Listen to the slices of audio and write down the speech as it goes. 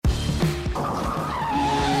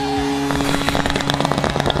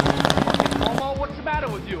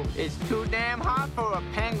damn hard for a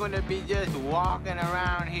penguin to be just walking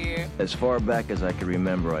around here. As far back as I can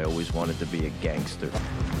remember, I always wanted to be a gangster.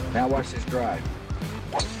 Now watch this drive.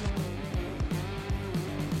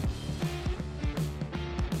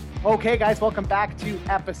 Okay, guys, welcome back to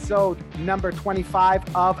episode number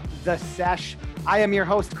 25 of The Sesh. I am your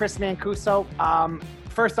host, Chris Mancuso.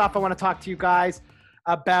 First off, I want to talk to you guys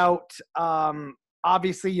about,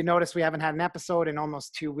 obviously, you notice we haven't had an episode in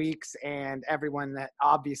almost 2 weeks, and everyone that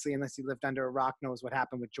obviously, unless you lived under a rock, knows what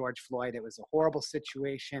happened with George Floyd. It was a horrible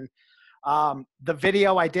situation. The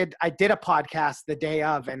video I did a podcast the day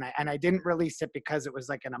of, and I didn't release it because it was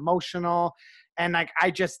like an emotional, and like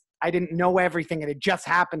I didn't know everything. It had just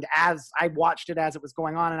happened as I watched it as it was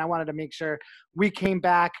going on, and I wanted to make sure we came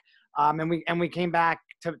back, and we came back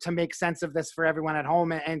to make sense of this for everyone at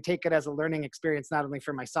home and take it as a learning experience, not only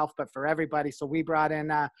for myself but for everybody. So we brought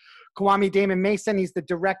in Kwame Damon Mason. He's the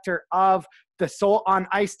director of the Soul on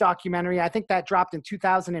Ice documentary. I think that dropped in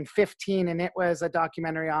 2015, and it was a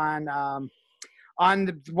documentary on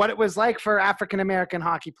what it was like for African-American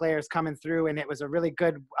hockey players coming through, and it was a really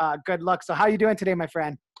good look. So how are you doing today, my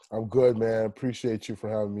friend? I'm good, man. Appreciate you for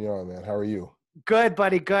having me on, man. How are you? Good,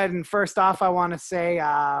 buddy, good. And first off, I want to say,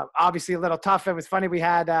 obviously a little tough. It was funny. We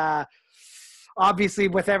had, obviously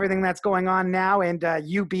with everything that's going on now, and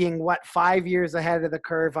you being, 5 years ahead of the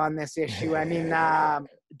curve on this issue. I mean,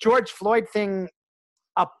 George Floyd thing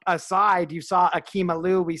aside, you saw Akeem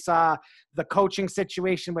Alou, we saw the coaching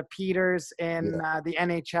situation with Peters and the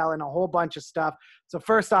NHL and a whole bunch of stuff. So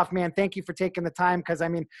first off, man, thank you for taking the time, because I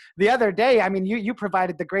mean, the other day, I mean, you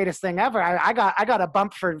provided the greatest thing ever. I got a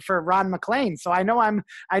bump for Ron McLean, so I know I'm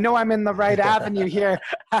in the right avenue here.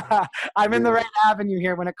 I'm in the right avenue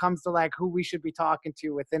here when it comes to like who we should be talking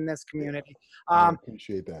to within this community. I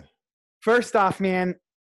appreciate that. First off, man,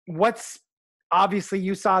 obviously,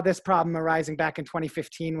 you saw this problem arising back in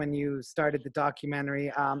 2015 when you started the documentary.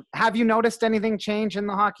 Have you noticed anything change in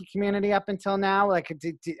the hockey community up until now? Like,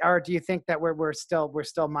 or do you think that we're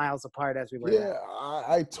still miles apart as we were? Yeah,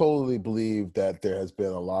 I totally believe that there has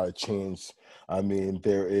been a lot of change. I mean,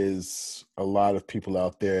 there is a lot of people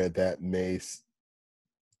out there that may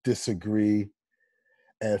disagree.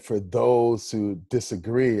 And for those who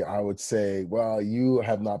disagree, I would say, well, you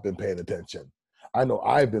have not been paying attention. I know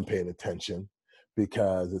I've been paying attention,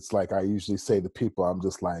 because it's like I usually say to people, I'm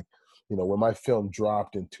just like, when my film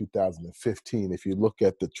dropped in 2015, if you look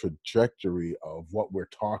at the trajectory of what we're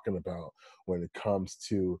talking about when it comes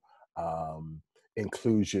to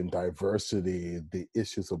inclusion, diversity, the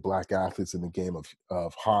issues of Black athletes in the game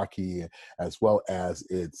of hockey, as well as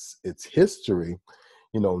its history,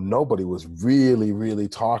 nobody was really, really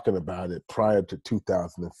talking about it prior to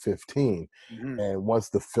 2015. Mm-hmm. And once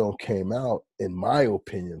the film came out, in my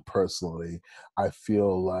opinion, personally, I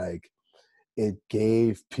feel like it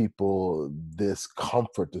gave people this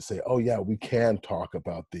comfort to say, oh yeah, we can talk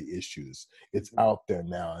about the issues. It's out there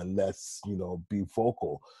now, and let's, be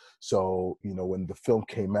vocal. So, when the film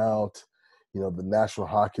came out, the National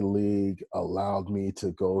Hockey League allowed me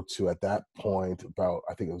to go to, at that point, about,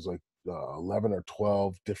 I think it was like 11 or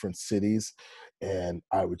 12 different cities, and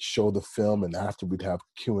I would show the film, and after we'd have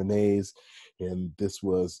Q&As, and this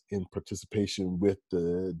was in participation with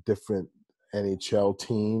the different NHL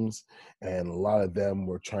teams, and a lot of them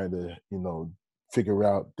were trying to, figure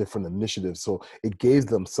out different initiatives. So it gave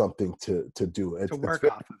them something to do. To work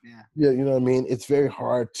off of, yeah. Yeah, you know what I mean? It's very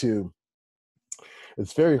hard to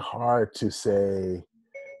say,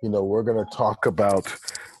 we're going to talk about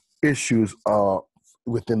issues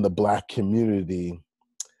within the Black community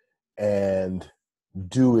and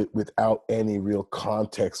do it without any real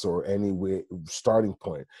context or any starting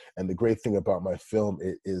point. And the great thing about my film,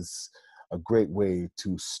 it is a great way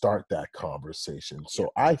to start that conversation. So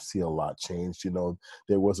I see a lot changed.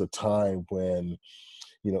 There was a time when,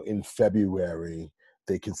 in February,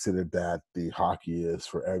 they considered that the Hockey is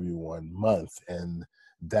for Everyone month, and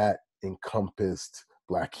that encompassed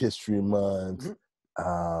Black History Month,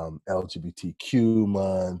 mm-hmm. LGBTQ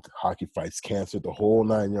month, Hockey Fights Cancer, the whole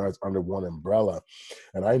 9 yards under one umbrella.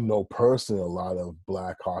 And I know personally a lot of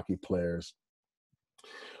Black hockey players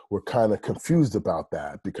were kind of confused about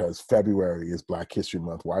that, because February is Black History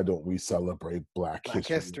Month. Why don't we celebrate Black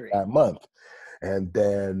history that month? And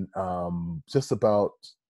then just about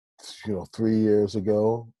 3 years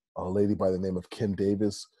ago, a lady by the name of Kim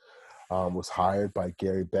Davis was hired by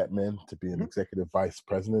Gary Bettman to be an executive vice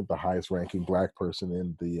president, the highest ranking Black person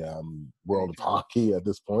in the world of hockey at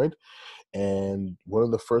this point. And one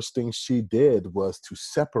of the first things she did was to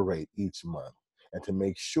separate each month and to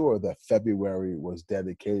make sure that February was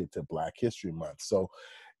dedicated to Black History Month. So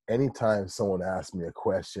anytime someone asks me a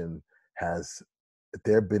question, has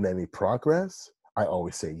there been any progress? I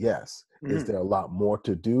always say yes. Is there a lot more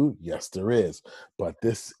to do? Yes, there is. But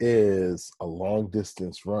this is a long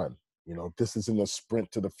distance run. You know, this isn't a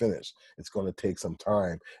sprint to the finish. It's going to take some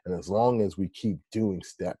time. And as long as we keep doing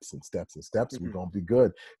steps and steps and steps, we're going to be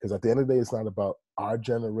good. Because at the end of the day, it's not about our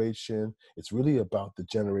generation. It's really about the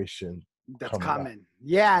generation that's coming. up.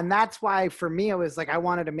 Yeah. And that's why for me, it was like, I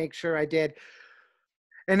wanted to make sure I did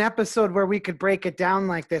an episode where we could break it down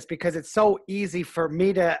like this, because it's so easy for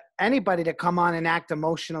anybody to come on and act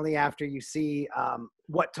emotionally after you see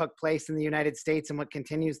what took place in the United States and what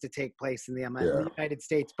continues to take place in the United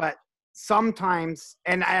States. But sometimes,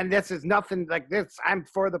 and this is nothing like this, I'm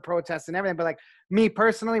for the protests and everything, but like me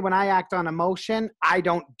personally, when I act on emotion, I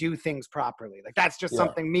don't do things properly. Like that's just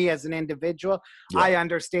something me as an individual, I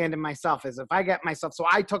understand in myself, as if I get myself. So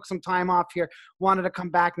I took some time off here, wanted to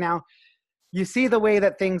come back now. You see the way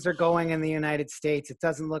that things are going in the United States. It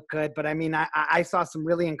doesn't look good. But I mean, I saw some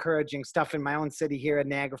really encouraging stuff in my own city here in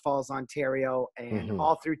Niagara Falls, Ontario, and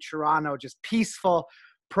all through Toronto, just peaceful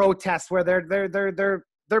protests where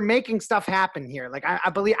they're making stuff happen here. Like I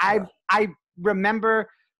believe I remember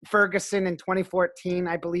Ferguson in 2014,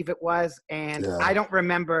 I believe it was. And I don't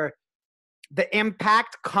remember the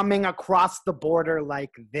impact coming across the border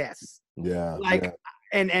like this. And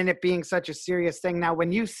it being such a serious thing. Now,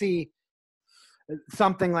 when you see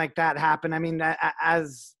something like that happen, I mean,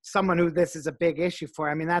 as someone who this is a big issue for,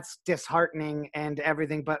 I mean, that's disheartening and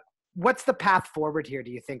everything. But what's the path forward here,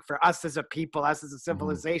 do you think, for us as a people, us as a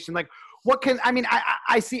civilization? Like, what can, I mean,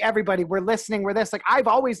 I see everybody, we're listening, we're this, like, I've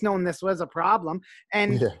always known this was a problem.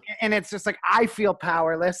 And it's just like, I feel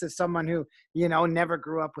powerless as someone who, you know, never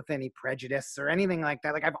grew up with any prejudice or anything like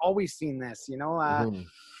that. Like, I've always seen this, you know,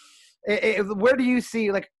 where do you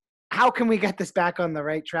see, like, how can we get this back on the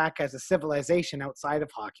right track as a civilization outside of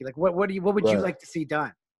hockey? Like, what would you like to see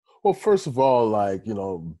done? Well, first of all, like, you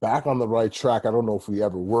know, back on the right track. I don't know if we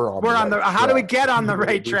ever were on. How do we get on the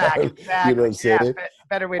right track? Exactly. You know what I'm saying?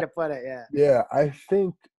 Better way to put it. Yeah. Yeah, I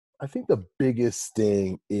think the biggest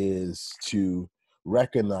thing is to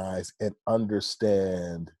recognize and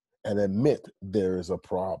understand and admit there is a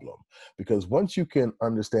problem. Because once you can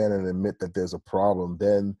understand and admit that there's a problem,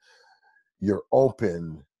 then you're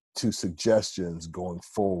open to suggestions going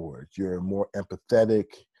forward. You're more empathetic.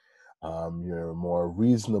 You're more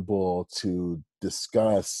reasonable to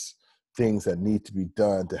discuss things that need to be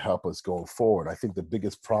done to help us going forward. I think the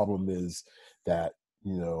biggest problem is that,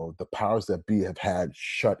 you know, the powers that be have had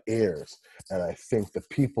shut ears. And I think the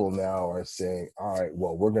people now are saying, all right,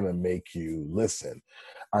 well, we're going to make you listen.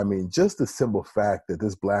 I mean, just the simple fact that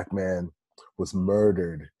this black man was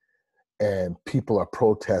murdered and people are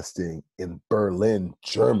protesting in Berlin,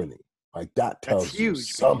 Germany. Like, that tells you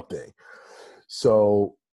something.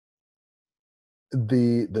 So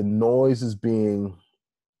the noise is being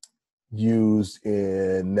used,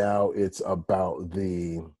 and now it's about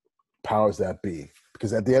the powers that be.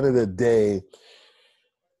 Because at the end of the day,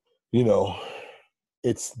 you know,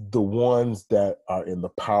 it's the ones that are in the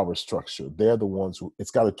power structure. They're the ones who,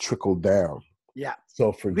 it's got to trickle down. Yeah.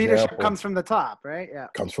 So for leadership example, comes from the top, right? Yeah.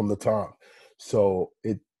 Comes from the top. So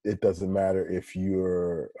it doesn't matter if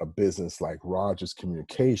you're a business like Rogers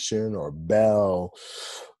Communication or Bell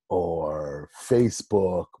or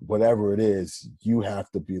Facebook, whatever it is, you have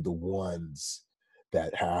to be the ones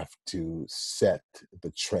that have to set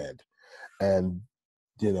the trend. And,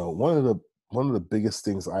 you know, one of the biggest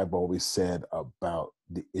things I've always said about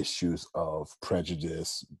the issues of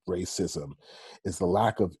prejudice, racism, is the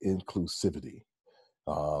lack of inclusivity.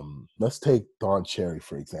 Let's take Don Cherry,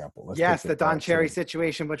 for example. Yes, the Don Cherry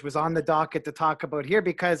situation, which was on the docket to talk about here,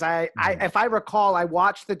 because I if I recall, I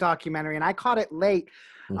watched the documentary and I caught it late.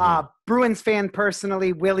 Bruins fan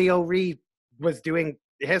personally, Willie O'Ree was doing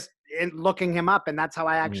looking him up, and that's how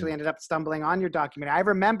I actually ended up stumbling on your documentary. I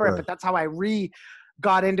remember it, but that's how I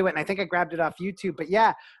got into it, and I think I grabbed it off YouTube. But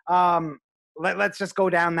yeah, let's just go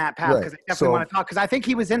down that path, because I definitely want to talk, because I think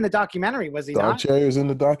he was in the documentary, was he not? Don Cherry was in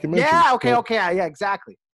the documentary. Yeah, okay, yeah,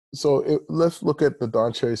 exactly. So let's look at the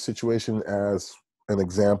Don Cherry situation as an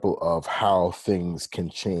example of how things can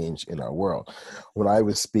change in our world. When I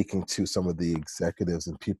was speaking to some of the executives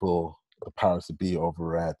and people, the powers to be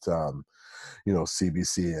over at,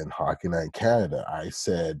 CBC and Hockey Night Canada, I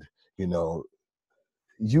said, you know,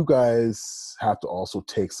 you guys have to also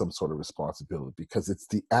take some sort of responsibility, because it's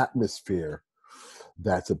the atmosphere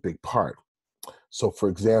that's a big part. So, for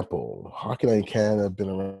example, Hockey Night Canada have been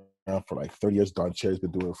around for like 30 years. Don Cherry's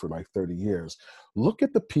been doing it for like 30 years. Look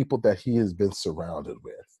at the people that he has been surrounded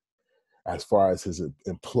with as far as his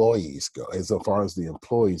employees go, as far as the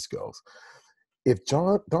employees goes. if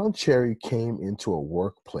Don Cherry came into a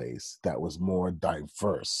workplace that was more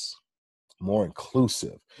diverse, more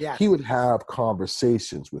inclusive, he Yes. would have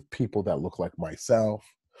conversations with people that look like myself,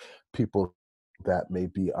 people that may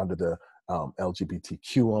be under the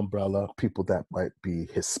LGBTQ umbrella, people that might be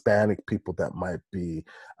Hispanic, people that might be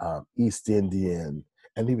East Indian.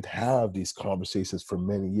 And he would have these conversations for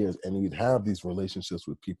many years, and he would have these relationships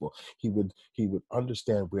with people. He would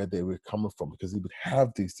understand where they were coming from, because he would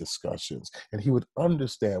have these discussions, and he would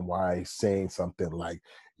understand why saying something like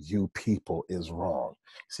 "you people" is wrong.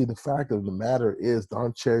 See, the fact of the matter is,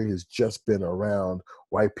 Don Cherry has just been around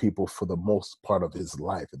white people for the most part of his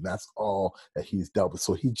life, and that's all that he's dealt with.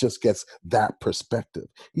 So he just gets that perspective.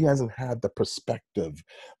 He hasn't had the perspective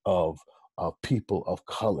of people of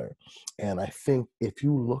color. And I think if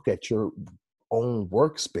you look at your own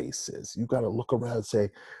workspaces, you got to look around and say,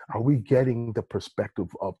 are we getting the perspective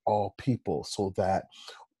of all people, so that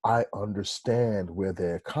I understand where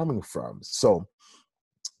they're coming from? So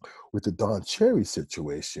with the Don Cherry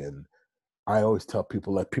situation, I always tell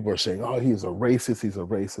people, like, people are saying, oh, he's a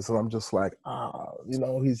racist. And I'm just like,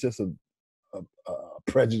 he's just a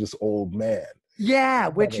prejudiced old man. Yeah,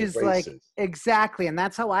 He's not which a is like racist. exactly, and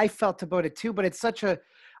that's how I felt about it too. But it's such a,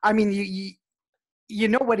 I mean, you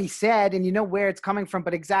know what he said, and you know where it's coming from,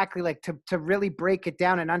 but exactly, like, to really break it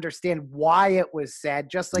down and understand why it was said.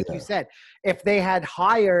 Just like you Yeah, said, if they had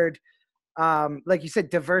hired, like you said,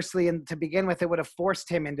 diversely, and to begin with, it would have forced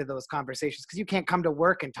him into those conversations, because you can't come to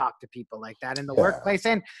work and talk to people like that in the yeah. workplace.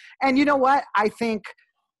 And you know what?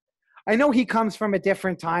 I know he comes from a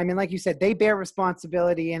different time, and like you said, they bear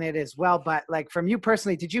responsibility in it as well. But like, from you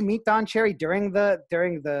personally, did you meet Don Cherry during the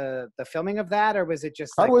filming of that, or was it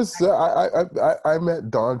just I like, was I met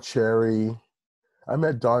Don Cherry. I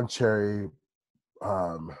met Don Cherry.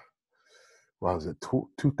 What was it?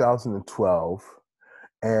 2012,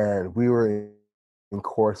 and we were in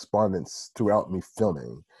correspondence throughout me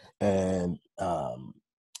filming. And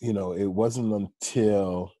it wasn't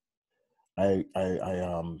until I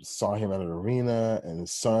saw him at an arena, and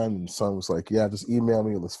his son was like, yeah, just email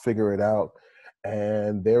me, let's figure it out.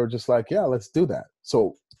 And they were just like, yeah, let's do that.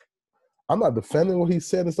 So I'm not defending what he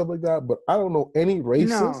said and stuff like that, but I don't know any racist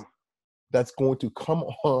no? that's going to come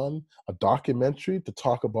on a documentary to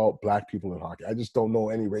talk about black people in hockey. I just don't know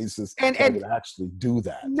any racist that And would actually do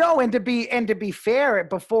that. no, and to be fair,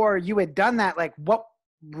 before you had done that, like, what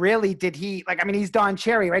really did he like? I mean, he's Don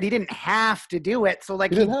Cherry, right? He didn't have to do it, so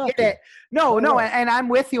like, He he didn't have did to. it. No, No, no, no. and I'm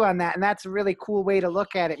with you on that, and that's a really cool way to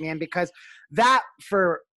look at it, man, because that,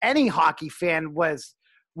 for any hockey fan, was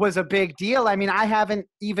a big deal. I mean, I haven't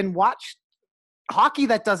even watched hockey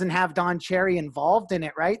that doesn't have Don Cherry involved in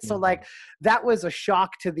it, right? So Mhm. like, that was a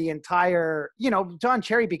shock to the entire, Don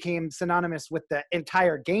Cherry became synonymous with the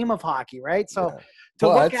entire game of hockey, right? So Yeah. to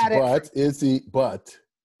look at it from,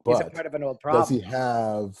 He's a But part of an old does problem. he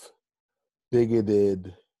have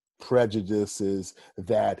bigoted prejudices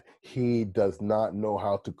that he does not know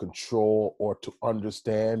how to control or to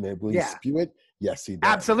understand, and will he Yeah, spew it? Yes, he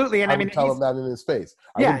does. absolutely. And I I mean, would tell him that in his face.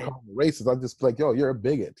 I wouldn't yeah, call him a racist. I'd just be like, yo, you're a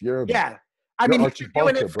bigot. yeah. I You're mean, he's Archie been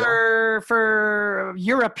doing Bunker, it bro. for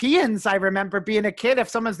Europeans. I remember being a kid. If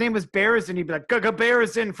someone's name was Bearson, he'd be like, "Gaga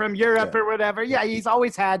Bearson from Europe," Yeah. or whatever. Yeah, he's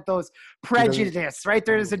always had those He doesn't. prejudice, right?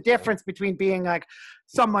 There's a difference between being like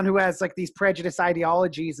someone who has like these prejudice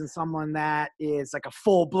ideologies and someone that is like a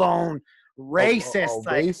full blown A racist.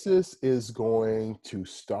 Like, racist is going to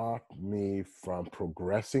stop me from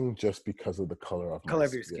progressing just because of the color of my color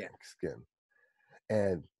of your skin. skin.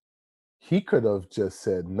 And he could have just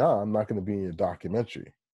said, "No, I'm not going to be in your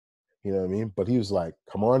documentary." You know what I mean? But he was like,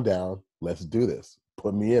 "Come on down, let's do this.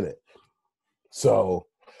 Put me in it." So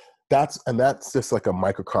that's just like a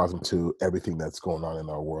microcosm to everything that's going on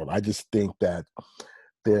in our world. I just think that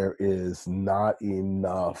there is not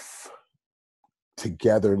enough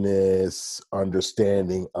togetherness,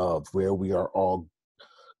 understanding of where we are all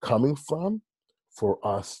coming from, for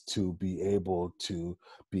us to be able to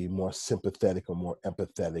be more sympathetic or more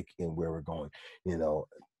empathetic in where we're going. You know,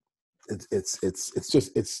 it's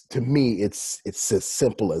to me, it's as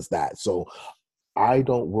simple as that. So I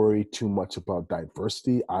don't worry too much about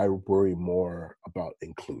diversity. I worry more about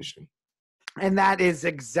inclusion. And that is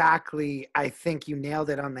exactly, I think you nailed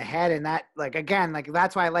it on the head. And that, like, again, like,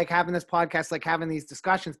 that's why I like having this podcast, like having these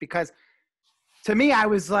discussions, because to me, I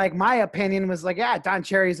was like, my opinion was like, yeah, Don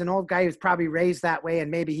Cherry's an old guy who's probably raised that way, and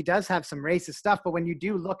maybe he does have some racist stuff. But when you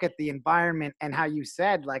do look at the environment and how you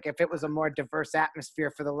said, like, if it was a more diverse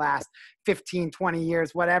atmosphere for the last 15, 20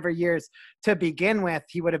 years, whatever years to begin with,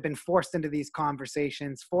 he would have been forced into these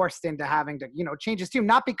conversations, forced into having to, change his team,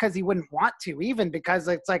 not because he wouldn't want to, even because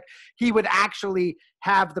it's like he would actually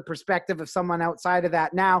have the perspective of someone outside of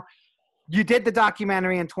that. Now, you did the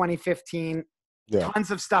documentary in 2015. Yeah.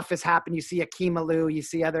 Tons of stuff has happened. You see Akeem Alou, you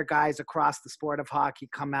see other guys across the sport of hockey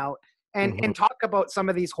come out and talk about some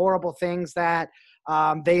of these horrible things that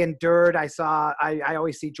they endured. I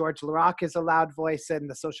always see George Laraque as a loud voice in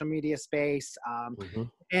the social media space,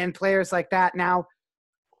 and players like that. Now,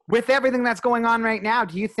 with everything that's going on right now,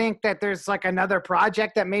 do you think that there's like another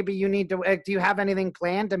project that maybe you need to, do you have anything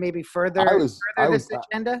planned to maybe further this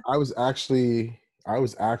agenda? I was actually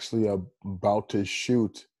about to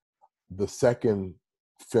shoot the second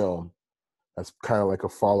film that's kind of like a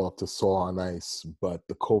follow-up to Soul on Ice, but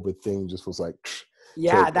the COVID thing just was like,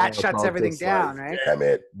 yeah, that shuts everything down, right? Damn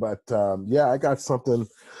it. But yeah, I got something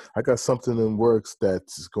in works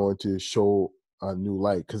that's going to show a new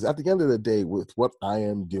light, because at the end of the day, with what I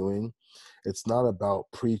am doing, it's not about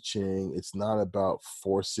preaching, it's not about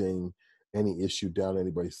forcing any issue down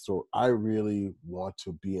anybody's throat. I really want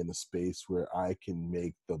to be in a space where I can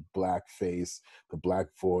make the black face, the black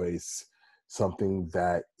voice, something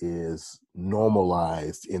that is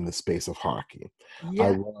normalized in the space of hockey. Yeah.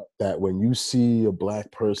 I want that when you see a black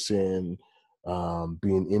person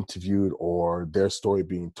being interviewed or their story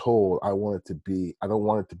being told, I don't want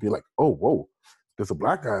it to be like, oh, whoa, there's a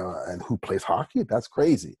black guy and who plays hockey? That's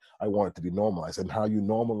crazy. I want it to be normalized. And how you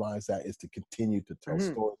normalize that is to continue to tell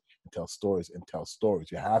stories. Tell stories and tell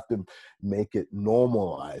stories. You have to make it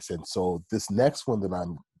normalized. And so this next one that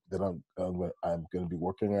I'm going to be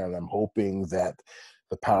working on, I'm hoping that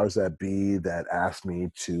the powers that be that asked me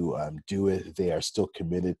to do it, they are still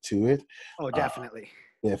committed to it. Oh, definitely.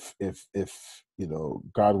 If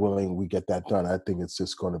God willing, we get that done, I think it's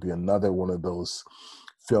just going to be another one of those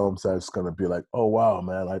films that's going to be like, oh wow,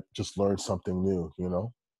 man, I just learned something new.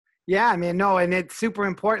 Yeah, I mean, no, and it's super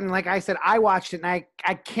important. Like I said, I watched it, and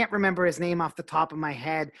I can't remember his name off the top of my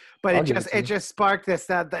head, but it just sparked this.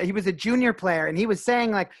 He was a junior player, and he was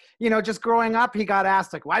saying, like, just growing up, he got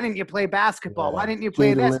asked, like, why didn't you play basketball? Yeah. Why didn't you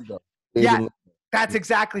play this? Yeah, that's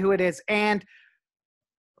exactly who it is. And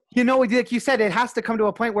like you said, it has to come to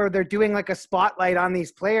a point where they're doing like a spotlight on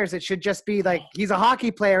these players. It should just be like, he's a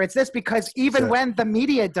hockey player. It's this, because even when the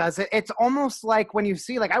media does it, it's almost like when you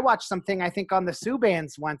see, like, I watched something, I think on the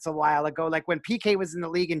Subans once a while ago, like when PK was in the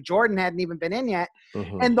league and Jordan hadn't even been in yet.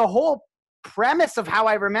 And the whole premise of how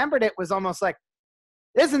I remembered it was almost like,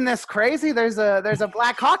 isn't this crazy? There's a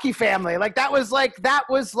black hockey family. Like that was like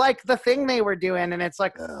the thing they were doing. And it's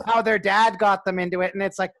like how their dad got them into it. And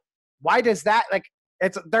it's like, why does that, like,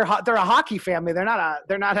 they're a hockey family. They're not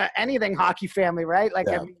a anything hockey family, right? Like,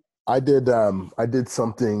 yeah. I did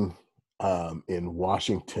something in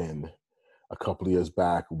Washington a couple of years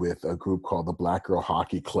back with a group called the Black Girl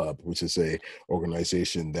Hockey Club, which is a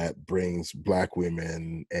organization that brings black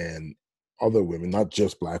women and other women, not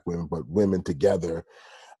just black women, but women together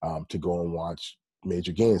to go and watch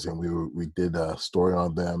major games. And we did a story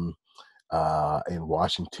on them in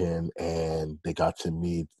Washington, and they got to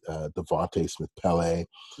meet Devontae Smith-Pelly,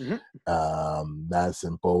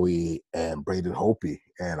 Madison Bowie, and Braden Hopi.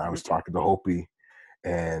 And I was talking to Hopi,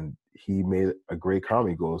 and he made a great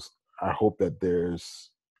comment. He goes, I hope that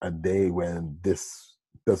there's a day when this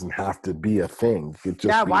doesn't have to be a thing.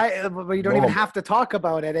 Why? You don't even have to talk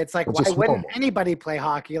about it. It's like, why wouldn't anybody play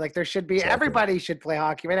hockey? Like, there should be, everybody should play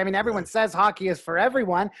hockey, right? I mean, everyone says hockey is for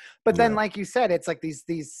everyone, but then, like you said, it's like these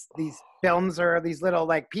films or these little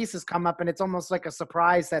like pieces come up, and it's almost like a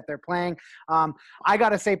surprise that they're playing. I got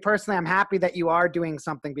to say, personally, I'm happy that you are doing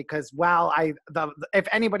something, because if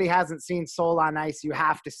anybody hasn't seen Soul on Ice, you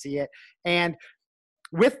have to see it. And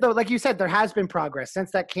like you said, there has been progress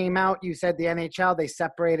since that came out. You said the NHL, they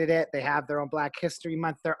separated it. They have their own Black History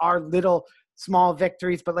Month. There are little small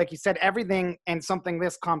victories, but like you said, everything and something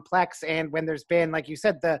this complex. And when there's been, like you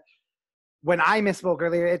said, when I misspoke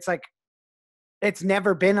earlier, it's like, it's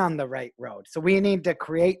never been on the right road. So we need to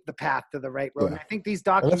create the path to the right road. And I think these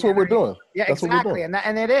documentaries, and that's what we're doing. Yeah, that's exactly. And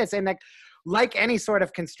it is. And like any sort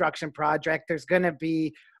of construction project, there's going to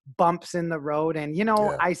be bumps in the road. And,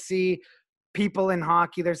 I see people in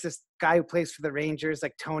hockey. There's this guy who plays for the Rangers,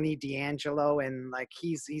 like Tony D'Angelo, and like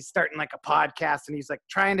he's starting like a podcast, and he's like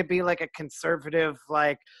trying to be like a conservative,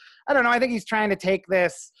 like, I don't know. I think he's trying to take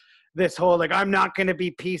this this whole like I'm not going to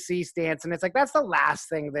be PC stance, and it's like that's the last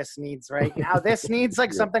thing this needs right now. This needs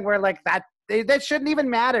like something where like that shouldn't even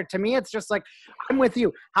matter to me. It's just like I'm with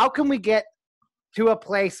you. How can we get to a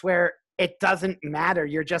place where it doesn't matter?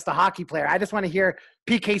 You're just a hockey player. I just want to hear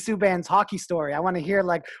PK Subban's hockey story. I want to hear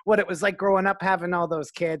like what it was like growing up having all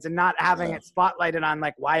those kids and not having it spotlighted on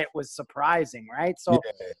like why it was surprising, right? So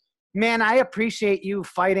man, I appreciate you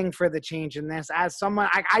fighting for the change in this. As someone,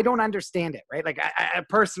 I don't understand it, right? Like I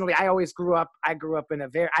personally, I grew up in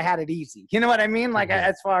I had it easy. You know what I mean? Like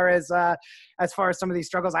as far as some of these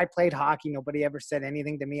struggles, I played hockey. Nobody ever said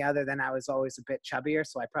anything to me other than I was always a bit chubbier.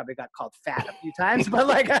 So I probably got called fat a few times, but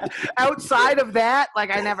like outside of that, like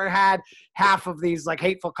I never had half of these like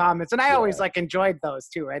hateful comments. And I always like enjoyed those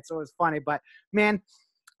too, right? So it was funny, but man,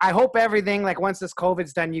 I hope everything, like once this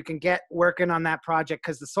COVID's done, you can get working on that project,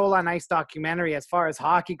 because the Soul on Ice documentary, as far as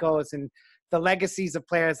hockey goes, and the legacies of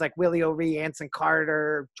players like Willie O'Ree, Anson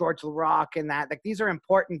Carter, George LaRocque, and that, like these are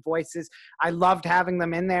important voices. I loved having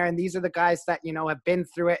them in there, and these are the guys that, you know, have been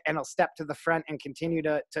through it and will step to the front and continue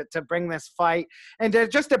to bring this fight and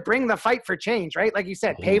just to bring the fight for change, right? Like you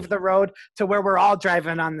said, pave the road to where we're all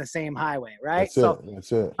driving on the same highway, right?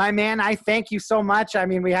 That's it. My man, I thank you so much. I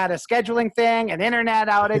mean, we had a scheduling thing, an internet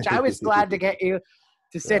outage. I was glad to get you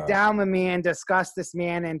to sit down with me and discuss this,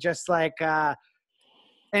 man, and just like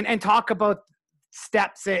and talk about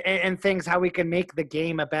steps and things, how we can make the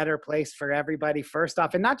game a better place for everybody first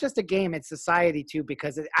off, and not just a game, it's society too,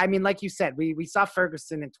 because I mean, like you said, we saw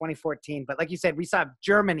Ferguson in 2014, but like you said, we saw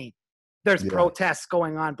Germany. There's protests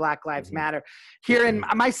going on, Black Lives Matter. Here in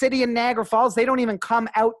my city in Niagara Falls, they don't even come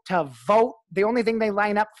out to vote. The only thing they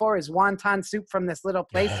line up for is wonton soup from this little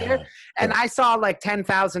place here. And I saw like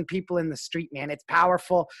 10,000 people in the street, man. It's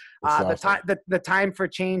powerful. The time for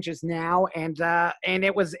change is now. And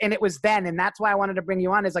it was then. And that's why I wanted to bring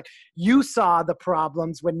you on, is like you saw the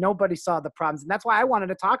problems when nobody saw the problems. And that's why I wanted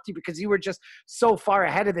to talk to you, because you were just so far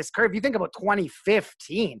ahead of this curve. You think about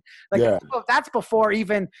 2015, like that's before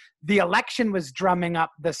even the election was drumming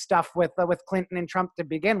up the stuff with Clinton and Trump to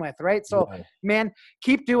begin with, right? So, man,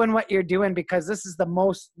 keep doing what you're doing, because this is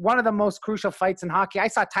one of the most crucial fights in hockey. I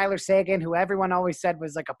saw Tyler Seguin, who everyone always said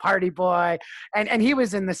was like a party boy, and he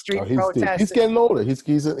was in the street protest. He's getting older.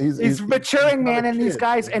 He's maturing, man, and these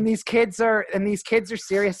guys and these kids are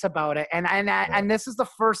serious about it. And this is the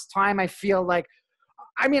first time I feel like,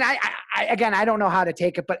 I mean, I again, I don't know how to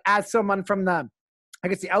take it, but as someone from the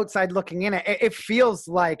outside looking in, it feels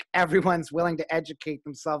like everyone's willing to educate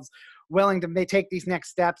themselves, willing to take these next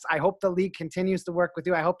steps. I hope the league continues to work with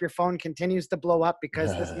you. I hope your phone continues to blow up,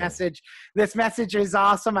 because this message is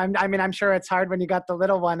awesome. I mean, I'm sure it's hard when you got the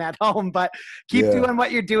little one at home, but keep doing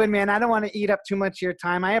what you're doing, man. I don't want to eat up too much of your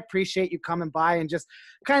time. I appreciate you coming by and just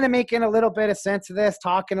kind of making a little bit of sense of this,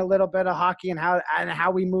 talking a little bit of hockey and how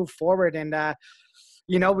we move forward. And,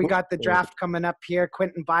 you know, we got the draft coming up here.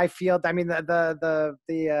 Quentin Byfield. I mean,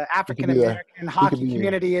 the African American hockey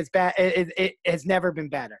community it has never been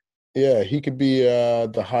better. Yeah, he could be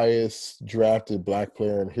the highest drafted Black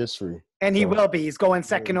player in history, and he will be. He's going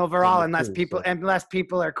second overall, unless people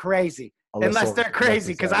are crazy. Unless they're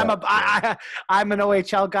crazy, because I'm an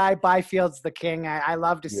OHL guy. Byfield's the king. I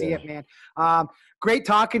love to see it, man. Great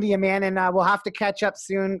talking to you, man, and we'll have to catch up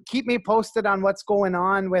soon. Keep me posted on what's going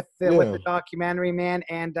on with the documentary, man,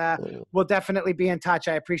 and we'll definitely be in touch.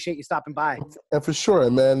 I appreciate you stopping by. And for sure,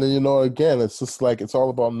 man. And, you know, again, it's just like it's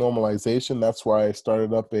all about normalization. That's why I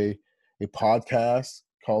started up a podcast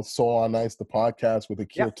called Soul on Ice, the podcast with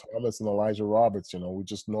Akil Thomas and Elijah Roberts. You know, we're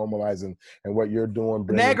just normalizing, and what you're doing.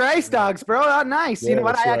 Niagara Ice Dogs, bro. Oh, nice. You know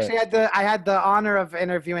what? I actually had the honor of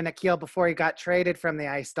interviewing Akil before he got traded from the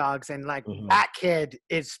Ice Dogs, and like that kid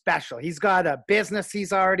is special. He's got a business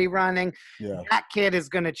he's already running. Yeah. That kid is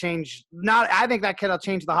going to change. I think that kid will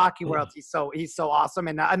change the hockey world. He's so awesome.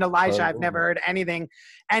 And Elijah, I've never heard anything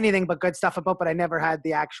but good stuff about, but I never had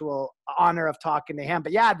the actual honor of talking to him.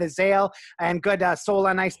 But yeah, the Zale and good Soul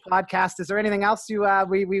on Ice podcast. Is there anything else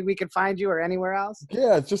we can find you, or anywhere else?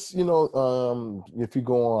 Yeah, just, you know, if you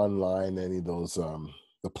go online, any of those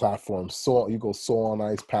the platforms, you go Soul on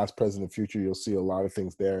Ice, past, present, and future, you'll see a lot of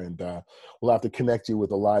things there. And we'll have to connect you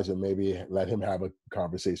with Elijah, maybe let him have a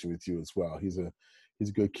conversation with you as well. He's a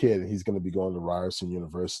good kid, and he's going to be going to Ryerson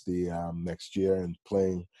University next year and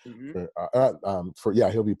playing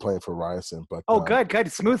he'll be playing for Ryerson. But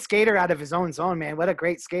good, smooth skater out of his own zone, man. What a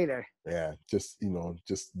great skater. Yeah, just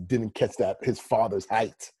didn't catch his father's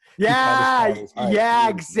height. Yeah,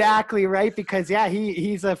 exactly right. Because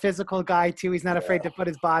he's a physical guy too. He's not afraid to put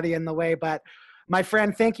his body in the way, but. My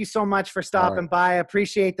friend, thank you so much for stopping by. I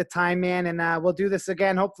appreciate the time, man. And we'll do this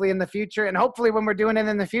again, hopefully in the future. And hopefully when we're doing it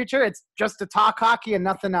in the future, it's just to talk hockey and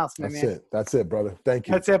nothing else, my man. That's it, brother. Thank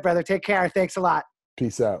you. That's it, brother. Take care. Thanks a lot.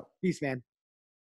 Peace out. Peace, man.